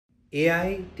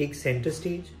AI takes center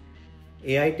stage,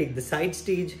 AI take the side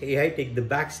stage, AI take the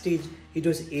backstage. It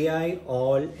was AI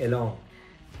all along.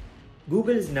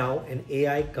 Google is now an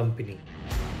AI company.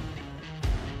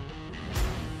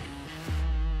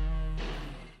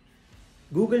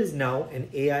 Google is now an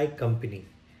AI company.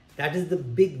 That is the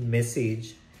big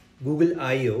message Google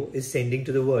I/O is sending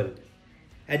to the world.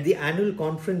 At the annual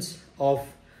conference of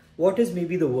what is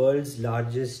maybe the world's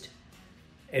largest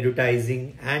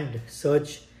advertising and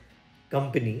search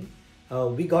company,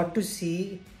 we got to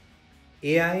see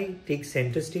AI take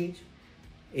center stage,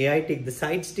 AI take the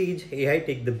side stage, AI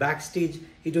take the backstage.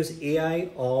 It was AI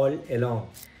all along.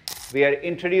 We are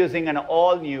introducing an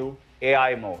all-new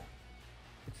AI mode.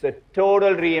 It's a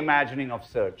total reimagining of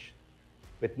search.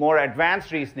 With more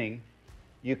advanced reasoning,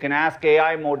 you can ask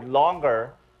AI mode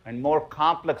longer and more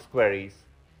complex queries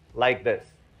like this.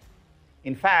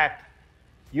 In fact,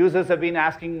 users have been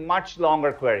asking much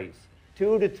longer queries,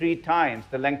 2 to 3 times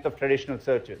the length of traditional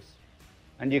searches.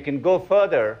 And you can go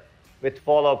further with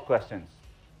follow-up questions.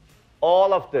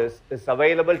 All of this is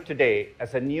available today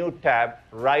as a new tab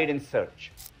right in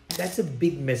search. That's a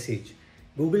big message.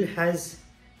 Google has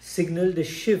signaled a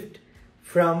shift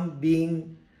from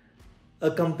being a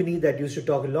company that used to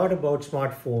talk a lot about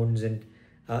smartphones and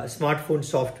smartphone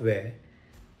software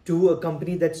to a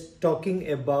company that's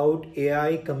talking about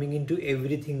AI coming into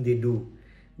everything they do.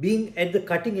 Being at the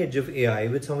cutting edge of AI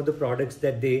with some of the products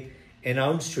that they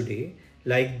announced today,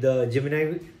 like the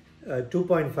Gemini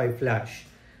 2.5 Flash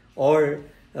or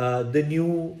the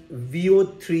new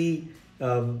VO3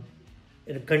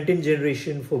 content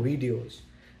generation for videos,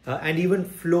 and even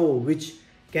Flow, which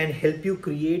can help you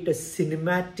create a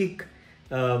cinematic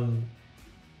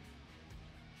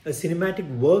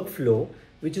workflow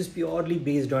which is purely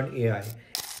based on AI.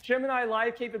 Gemini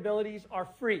Live capabilities are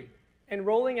free and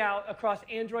rolling out across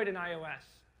Android and iOS.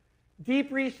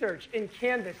 Deep Research and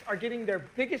Canvas are getting their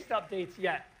biggest updates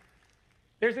yet.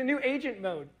 There's a new agent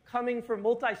mode coming for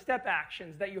multi-step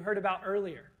actions that you heard about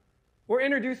earlier. We're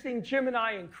introducing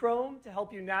Gemini in Chrome to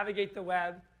help you navigate the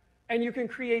web, and you can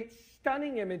create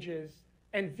stunning images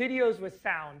and videos with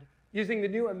sound using the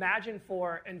new Imagen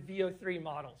 4 and VO3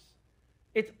 models.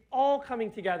 It's all coming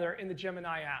together in the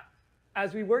Gemini app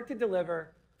as we work to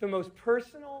deliver the most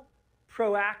personal,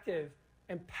 proactive,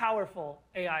 and powerful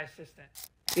AI assistant.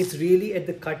 It's really at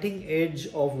the cutting edge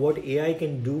of what AI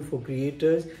can do for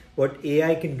creators, what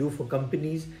AI can do for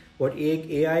companies, what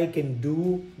AI can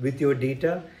do with your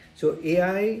data. So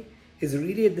AI is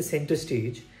really at the center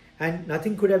stage, and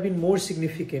nothing could have been more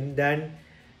significant than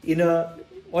in a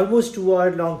almost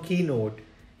 2-hour-long keynote,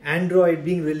 Android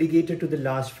being relegated to the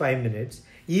last 5 minutes,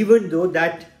 even though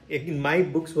that, in my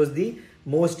books, was the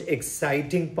most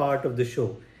exciting part of the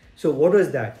show. So what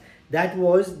was that? That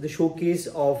was the showcase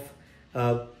of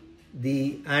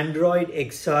the Android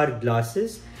XR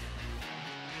glasses,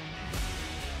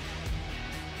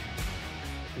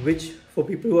 which for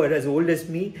people who are as old as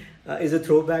me is a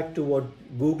throwback to what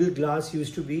Google Glass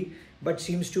used to be, but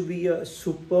seems to be a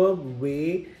superb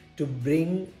way to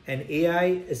bring an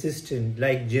AI assistant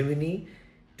like Gemini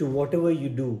to whatever you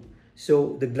do.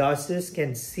 So the glasses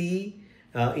can see,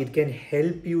 it can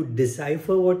help you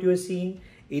decipher what you're seeing,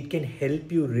 it can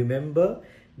help you remember,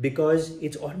 because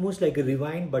it's almost like a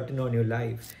rewind button on your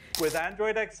life. With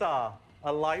Android XR,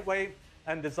 a lightweight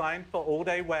and designed for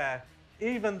all-day wear,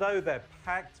 even though they're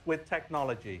packed with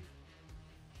technology.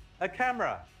 A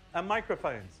camera and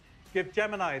microphones give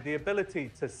Gemini the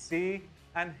ability to see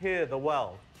and hear the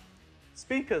world.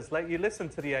 Speakers let you listen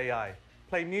to the AI,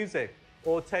 play music,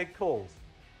 or take calls.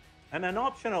 And an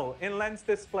optional in-lens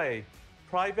display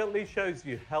privately shows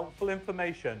you helpful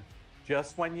information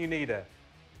just when you need it.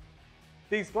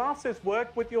 These glasses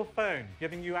work with your phone,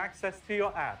 giving you access to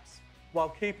your apps while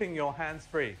keeping your hands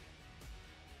free.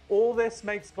 All this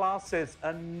makes glasses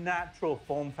a natural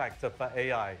form factor for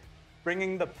AI,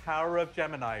 bringing the power of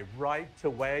Gemini right to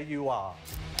where you are.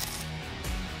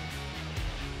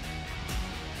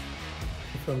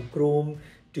 From Chrome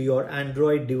to your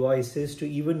Android devices, to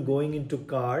even going into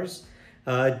cars,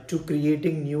 to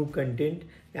creating new content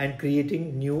and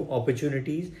creating new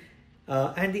opportunities.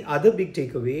 And the other big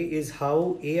takeaway is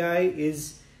how AI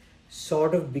is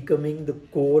sort of becoming the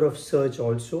core of search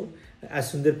also.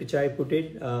 As Sundar Pichai put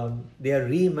it, they are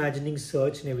reimagining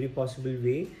search in every possible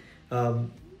way.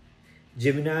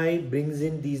 Gemini brings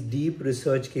in these deep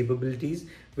research capabilities,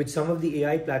 which some of the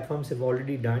AI platforms have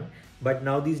already done. But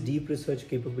now these deep research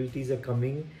capabilities are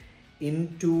coming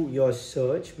into your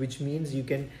search, which means you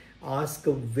can ask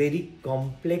a very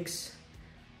complex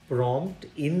prompt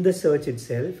in the search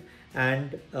itself,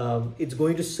 and it's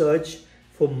going to search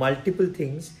for multiple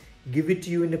things, give it to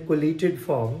you in a collated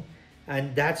form,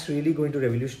 And that's really going to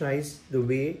revolutionize the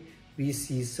way we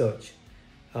see search.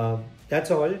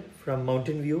 That's all from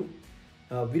Mountain View.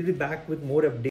 We'll be back with more updates.